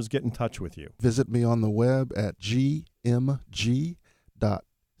listeners get in touch with you? Visit me on the web at gmg.cm.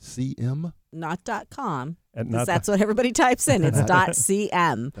 Not .com. At Because that's what everybody types in. It's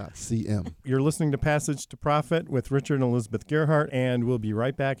 .cm. .cm. You're listening to Passage to Profit with Richard and Elizabeth Gearhart, and we'll be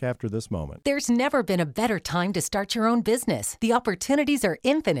right back after this moment. There's never been a better time to start your own business. The opportunities are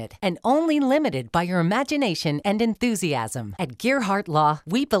infinite and only limited by your imagination and enthusiasm. At Gearhart Law,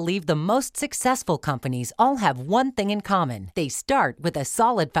 we believe the most successful companies all have one thing in common. They start with a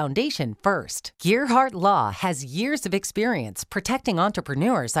solid foundation first. Gearhart Law has years of experience protecting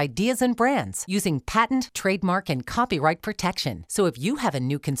entrepreneurs' ideas and brands using patent, trademark, and copyright protection. So if you have a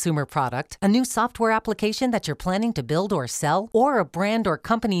new consumer product, a new software application that you're planning to build or sell, or a brand or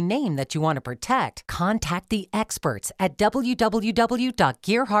company name that you want to protect, contact the experts at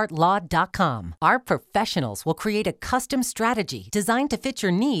www.gearhartlaw.com. Our professionals will create a custom strategy designed to fit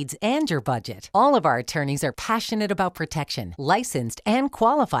your needs and your budget. All of our attorneys are passionate about protection, licensed and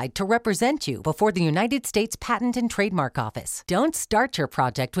qualified to represent you before the United States Patent and Trademark Office. Don't start your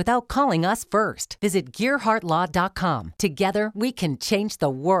project without calling us first. Visit GearhartLaw.com. Together, we can change the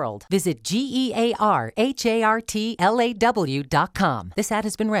world. Visit GearhartLaw.com. This ad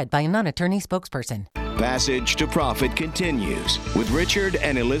has been read by a non-attorney spokesperson. Passage to Profit continues with Richard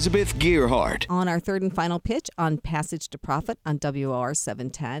and Elizabeth Gearhart. On our third and final pitch on Passage to Profit on WOR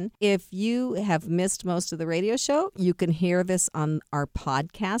 710. If you have missed most of the radio show, you can hear this on our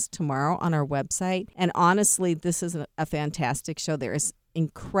podcast tomorrow on our website. And honestly, this is a fantastic show. There is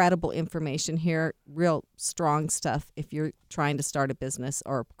incredible information here, real strong stuff if you're trying to start a business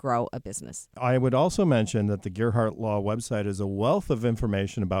or grow a business. I would also mention that the Gearhart Law website is a wealth of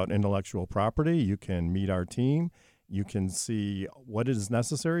information about intellectual property. You can meet our team. You can see what is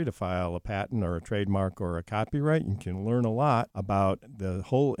necessary to file a patent or a trademark or a copyright. You can learn a lot about the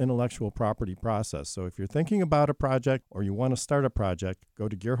whole intellectual property process. So if you're thinking about a project or you want to start a project, go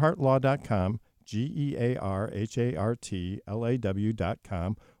to GearhartLaw.com,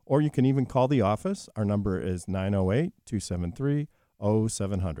 GearhartLaw.com, or you can even call the office. Our number is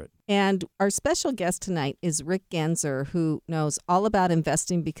 908-273-0700. And our special guest tonight is Rick Genzer, who knows all about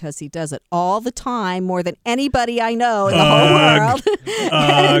investing because he does it all the time, more than anybody I know in the whole world.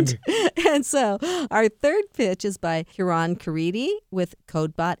 And so our third pitch is by Hiran Karidi with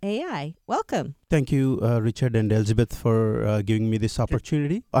CodeBot AI. Welcome. Thank you, Richard and Elizabeth, for giving me this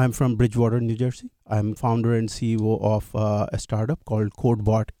opportunity. I'm from Bridgewater, New Jersey. I'm founder and CEO of a startup called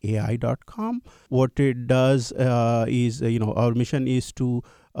CodeBotAI.com. What it does is, our mission is to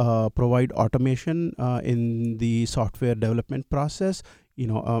provide automation in the software development process.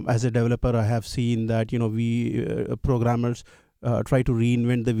 As a developer, I have seen that, we programmers try to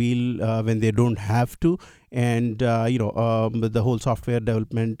reinvent the wheel when they don't have to, and the whole software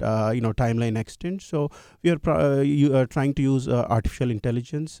development timeline extends. So we are trying to use artificial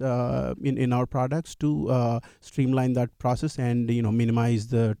intelligence in our products to streamline that process and minimize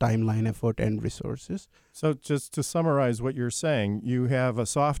the timeline, effort, and resources. So just to summarize what you're saying, you have a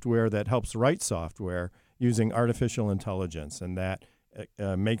software that helps write software using artificial intelligence, and that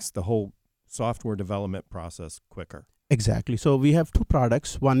makes the whole software development process quicker. Exactly. So we have two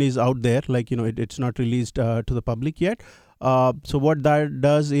products. One is out there, it's not released to the public yet. So what that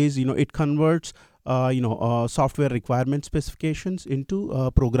does is, it converts, software requirement specifications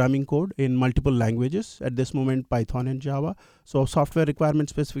into programming code in multiple languages. At this moment, Python and Java. So software requirement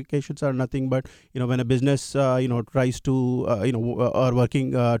specifications are nothing but, when a business, tries to, are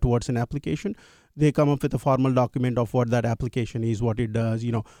working towards an application, they come up with a formal document of what that application is, what it does,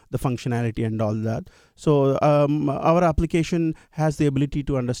 the functionality and all that. So our application has the ability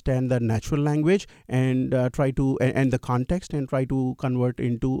to understand the natural language and try to and the context and try to convert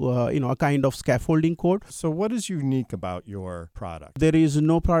into a kind of scaffolding code. So what is unique about your product? There is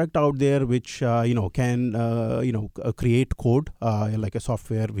no product out there which can create code like a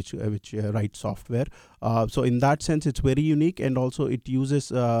software which writes software. So in that sense, it's very unique, and also it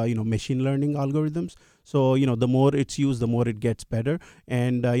uses machine learning algorithms algorithms. So, the more it's used, the more it gets better.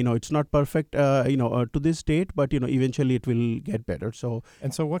 And, it's not perfect, to this date, but, eventually it will get better. So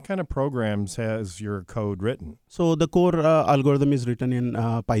what kind of programs has your code written? So the core algorithm is written in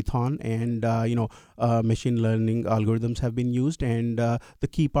Python, and, machine learning algorithms have been used. And the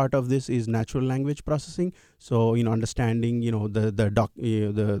key part of this is natural language processing. So, understanding,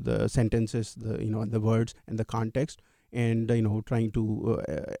 the sentences, the words and the context, and trying to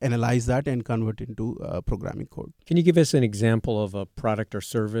analyze that and convert into programming code. Can you give us an example of a product or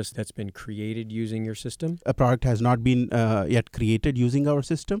service that's been created using your system? A product has not been yet created using our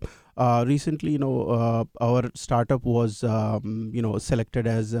system. Recently, our startup was selected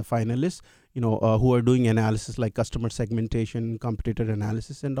as a finalist, who are doing analysis like customer segmentation, competitor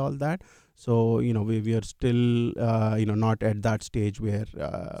analysis, and all that. So, we are still, not at that stage where...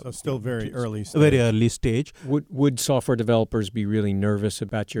 so still very early stage. Very early stage. Would software developers be really nervous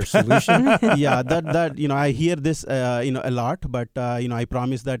about your solution? Yeah, that I hear this, a lot, but, I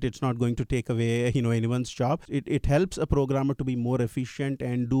promise that it's not going to take away, anyone's job. It helps a programmer to be more efficient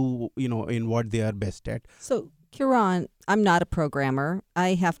and do, in what they are best at. So, Kiran, I'm not a programmer.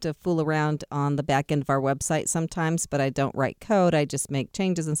 I have to fool around on the back end of our website sometimes, but I don't write code. I just make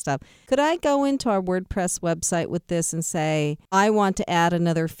changes and stuff. Could I go into our WordPress website with this and say, I want to add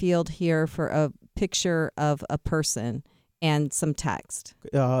another field here for a picture of a person and some text?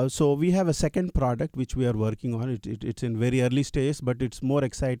 So we have a second product which we are working on. It's in very early stage, but it's more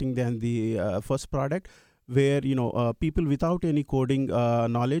exciting than the first product, where people without any coding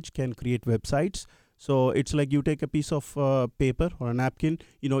knowledge can create websites. So it's like you take a piece of paper or a napkin,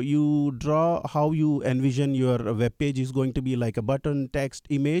 you draw how you envision your web page is going to be, like a button, text,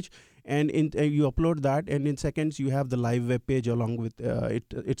 image, and you upload that, and in seconds you have the live web page along with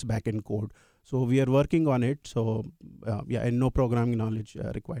its backend code. So we are working on it. So and no programming knowledge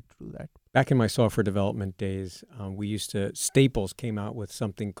required to do that. Back in my software development days, Staples came out with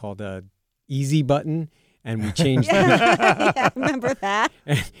something called a easy button. And we changed it. Yeah, remember that?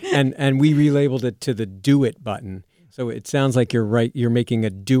 and we relabeled it to the do it button. So it sounds like you're right. You're making a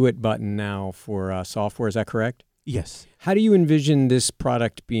do it button now for software. Is that correct? Yes. How do you envision this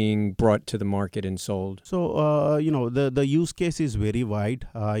product being brought to the market and sold? So, the use case is very wide.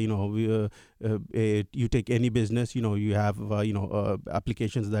 You take any business, you have,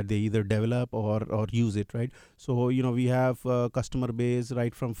 applications that they either develop or use it, right? So, we have a customer base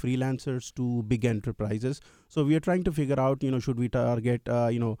right from freelancers to big enterprises. So we are trying to figure out, should we target,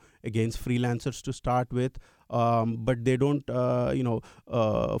 against freelancers to start with, but they don't,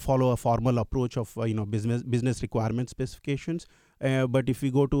 follow a formal approach of, business requirement specifications. But if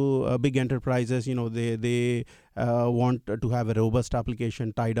we go to big enterprises, they want to have a robust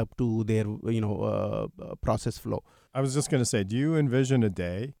application tied up to their, process flow. I was just going to say, do you envision a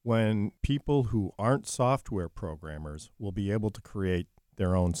day when people who aren't software programmers will be able to create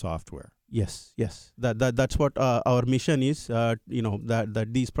their own software? Yes. That's what our mission is. That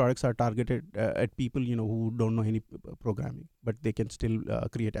these products are targeted at people who don't know any programming, but they can still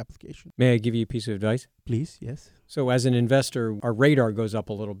create applications. May I give you a piece of advice? Please, yes. So as an investor, our radar goes up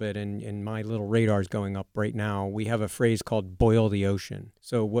a little bit, and my little radar is going up right now. We have a phrase called boil the ocean.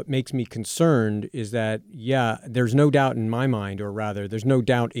 So what makes me concerned is that, there's no doubt in my mind, or rather, there's no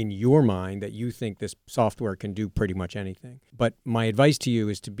doubt in your mind that you think this software can do pretty much anything. But my advice to you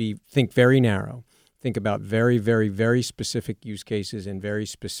is to think very narrow. Think about very, very, very specific use cases and very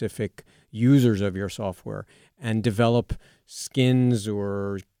specific users of your software, and develop skins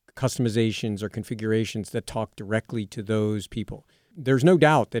or customizations or configurations that talk directly to those people. There's no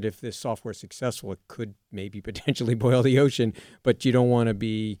doubt that if this software is successful, it could maybe potentially boil the ocean, but you don't want to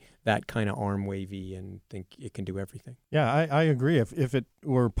be that kind of arm wavy and think it can do everything. Yeah, I agree. If it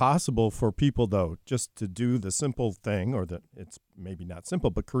were possible for people, though, just to do the simple thing, or that it's maybe not simple,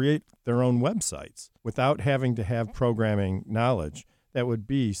 but create their own websites without having to have programming knowledge, that would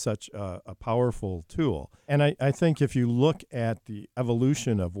be such a powerful tool. And I think if you look at the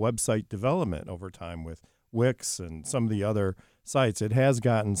evolution of website development over time with Wix and some of the other sites, it has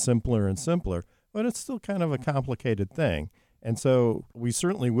gotten simpler and simpler, but it's still kind of a complicated thing. And so we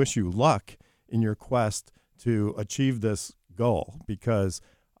certainly wish you luck in your quest to achieve this goal, because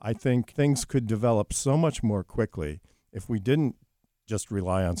I think things could develop so much more quickly if we didn't just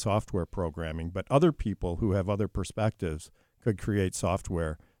rely on software programming, but other people who have other perspectives could create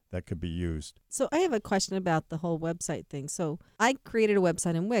software that could be used. So I have a question about the whole website thing. So I created a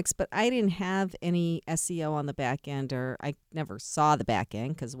website in Wix, but I didn't have any SEO on the back end, or I never saw the back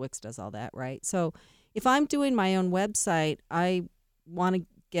end because Wix does all that, right? So if I'm doing my own website, I want to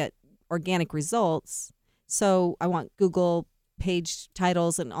get organic results. So I want Google page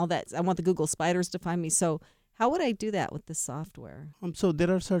titles and all that. I want the Google spiders to find me. So how would I do that with this software? So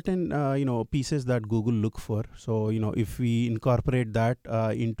there are certain pieces that Google look for. So if we incorporate that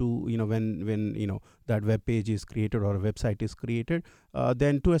into when that web page is created or a website is created,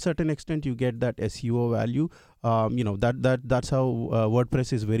 then to a certain extent you get that SEO value. That's how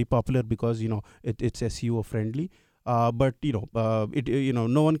WordPress is very popular, because it's SEO friendly. But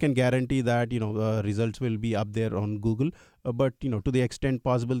no one can guarantee that results will be up there on Google. But to the extent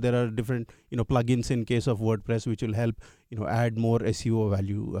possible, there are different plugins in case of WordPress which will help add more SEO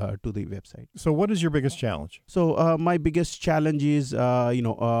value to the website. So what is your biggest challenge? So my biggest challenge is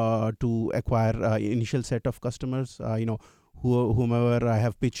to acquire initial set of customers. Whomever I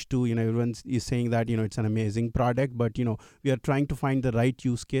have pitched to, everyone is saying that it's an amazing product, but we are trying to find the right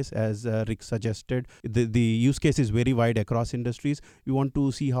use case, as Rick suggested. The use case is very wide across industries. We want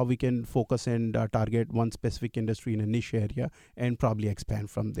to see how we can focus and target one specific industry in a niche area and probably expand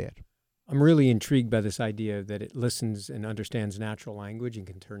from there. I'm really intrigued by this idea that it listens and understands natural language and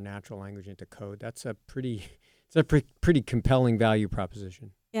can turn natural language into code. That's a pretty compelling value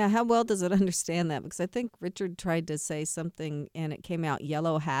proposition. Yeah, how well does it understand that? Because I think Richard tried to say something and it came out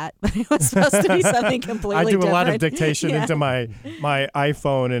yellow hat, but it was supposed to be something completely I do different. a lot of dictation into my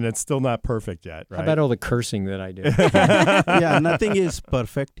iPhone, and it's still not perfect yet, right? How about all the cursing that I do? Yeah, nothing is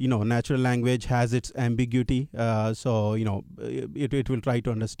perfect. Natural language has its ambiguity. So it will try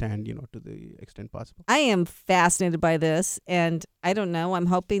to understand, to the extent possible. I am fascinated by this, and I don't know. I'm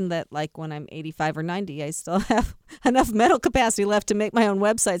hoping that like when I'm 85 or 90, I still have enough mental capacity left to make my own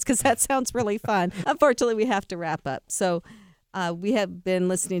websites, because that sounds really fun. Unfortunately, we have to wrap up. So we have been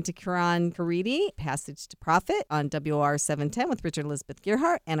listening to Kiran Karidi, Passage to Profit, on WOR 710 with Richard Elizabeth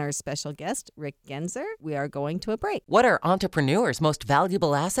Gearhart and our special guest, Rick Genzer. We are going to a break. What are entrepreneurs' most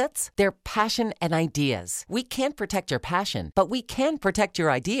valuable assets? Their passion and ideas. We can't protect your passion, but we can protect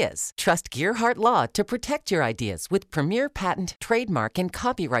your ideas. Trust Gearhart Law to protect your ideas with premier patent, trademark, and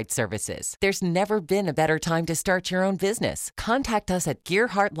copyright services. There's never been a better time to start your own business. Contact us at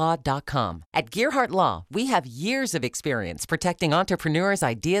GearhartLaw.com. At Gearhart Law, we have years of experience protecting entrepreneurs'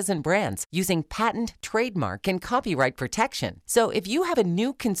 ideas and brands using patent, trademark, and copyright protection. So if you have a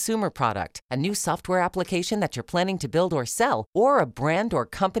new consumer product, a new software application that you're planning to build or sell, or a brand or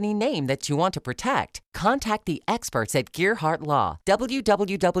company name that you want to protect, contact the experts at Gearhart Law.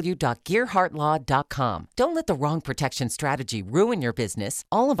 www.gearhartlaw.com. Don't let the wrong protection strategy ruin your business.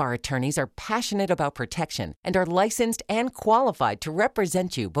 All of our attorneys are passionate about protection and are licensed and qualified to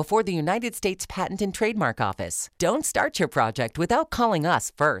represent you before the United States Patent and Trademark Office. Don't start your project without calling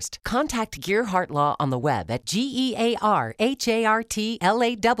us first. Contact Gearhart Law on the web at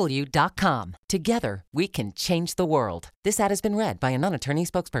GearhartLaw.com. Together, we can change the world. This ad has been read by a non-attorney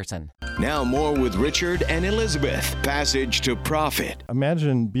spokesperson. Now more with Richard and Elizabeth. Passage to Profit.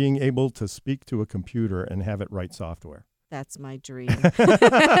 Imagine being able to speak to a computer and have it write software. That's my dream.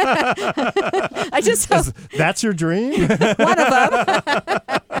 I just hope that's your dream? one of them.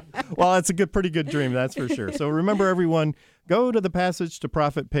 Well, it's a pretty good dream, that's for sure. So remember, everyone, go to the Passage to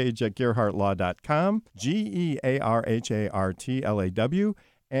Profit page at GearhartLaw.com, GearhartLaw,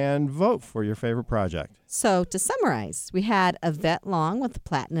 and vote for your favorite project. So to summarize, we had Yvette Long with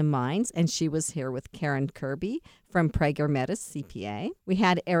Platinum Minds, and she was here with Karen Kirby from Prager Metis CPA. We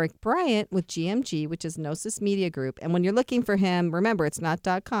had Eric Bryant with GMG, which is Gnosis Media Group. And when you're looking for him, remember, it's not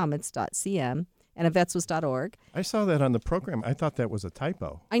 .com, it's .cm. And Yvette's was .org. I saw that on the program. I thought that was a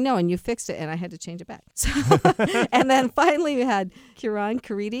typo. I know, and you fixed it, and I had to change it back. So, and then finally we had Kiran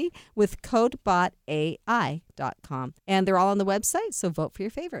Karidi with CodeBotAI.com. And they're all on the website, so vote for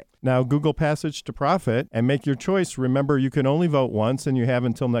your favorite. Now, Google Passage to Profit and make your choice. Remember, you can only vote once, and you have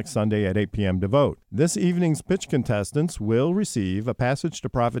until next Sunday at 8 p.m. to vote. This evening's pitch contestants will receive a Passage to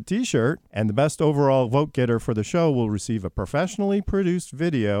Profit t-shirt, and the best overall vote getter for the show will receive a professionally produced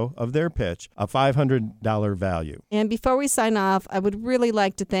video of their pitch, a $500 value. And before we sign off, I would really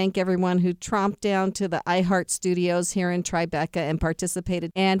like to thank everyone who tromped down to the iHeart Studios here in Tribeca and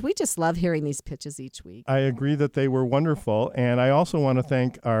participated. And we just love hearing these pitches each week. I agree that they were wonderful. And I also want to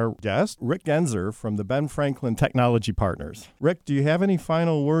thank our guest, Rick Genzer from the Ben Franklin Technology Partners. Rick, do you have any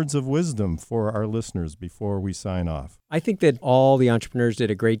final words of wisdom for our listeners before we sign off? I think that all the entrepreneurs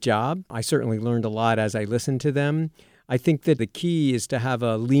did a great job. I certainly learned a lot as I listened to them. I think that the key is to have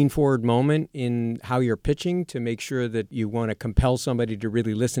a lean forward moment in how you're pitching to make sure that you want to compel somebody to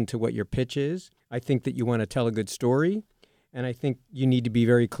really listen to what your pitch is. I think that you want to tell a good story. And I think you need to be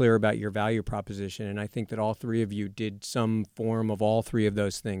very clear about your value proposition. And I think that all three of you did some form of all three of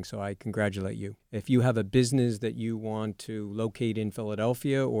those things. So I congratulate you. If you have a business that you want to locate in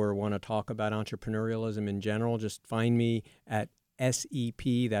Philadelphia or want to talk about entrepreneurialism in general, just find me at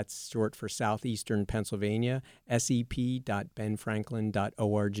SEP, that's short for Southeastern Pennsylvania,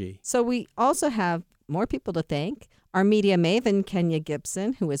 sep.benfranklin.org. So we also have more people to thank. Our media maven, Kenya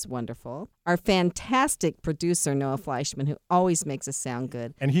Gibson, who is wonderful. Our fantastic producer, Noah Fleischman, who always makes us sound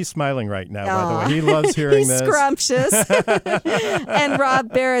good. And he's smiling right now, by the way. He loves hearing he's this. He's scrumptious. And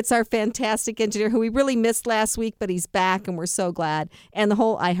Rob Barrett's our fantastic engineer, who we really missed last week, but he's back, and we're so glad. And the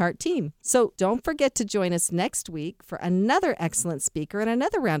whole iHeart team. So don't forget to join us next week for another excellent speaker and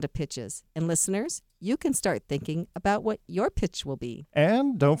another round of pitches. And listeners, you can start thinking about what your pitch will be.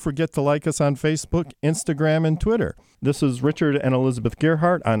 And don't forget to like us on Facebook, Instagram, and Twitter. This is Richard and Elizabeth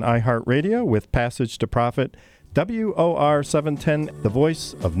Gearhart on iHeartRadio with Passage to Profit, WOR 710, the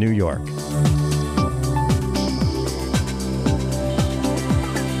voice of New York.